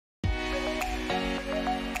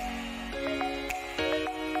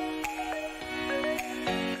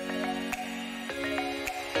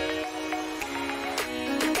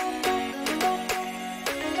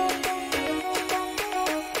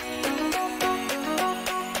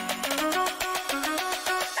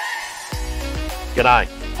G'day,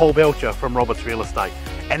 Paul Belcher from Roberts Real Estate,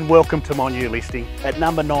 and welcome to my new listing at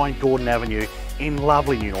number 9 Gordon Avenue in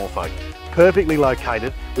lovely New Norfolk. Perfectly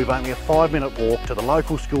located with only a 5-minute walk to the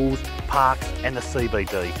local schools, parks and the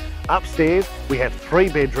CBD. Upstairs we have 3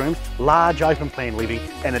 bedrooms, large open plan living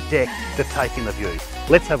and a deck to take in the view.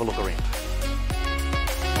 Let's have a look around.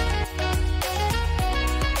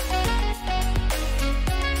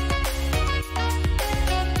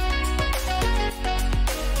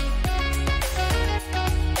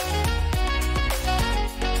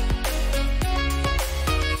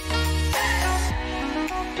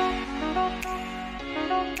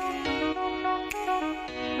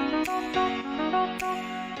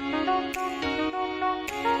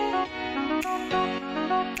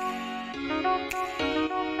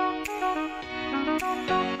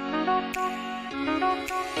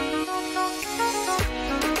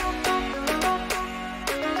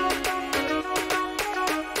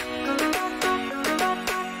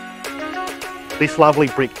 This lovely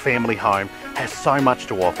brick family home has so much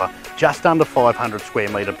to offer, just under 500 square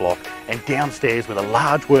metre block, and downstairs with a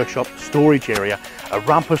large workshop, storage area, a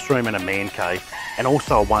rumpus room and a man cave, and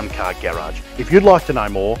also a 1-car garage. If you'd like to know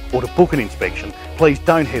more or to book an inspection, please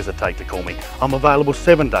don't hesitate to call me. I'm available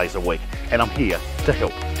 7 days a week and I'm here to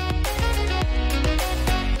help.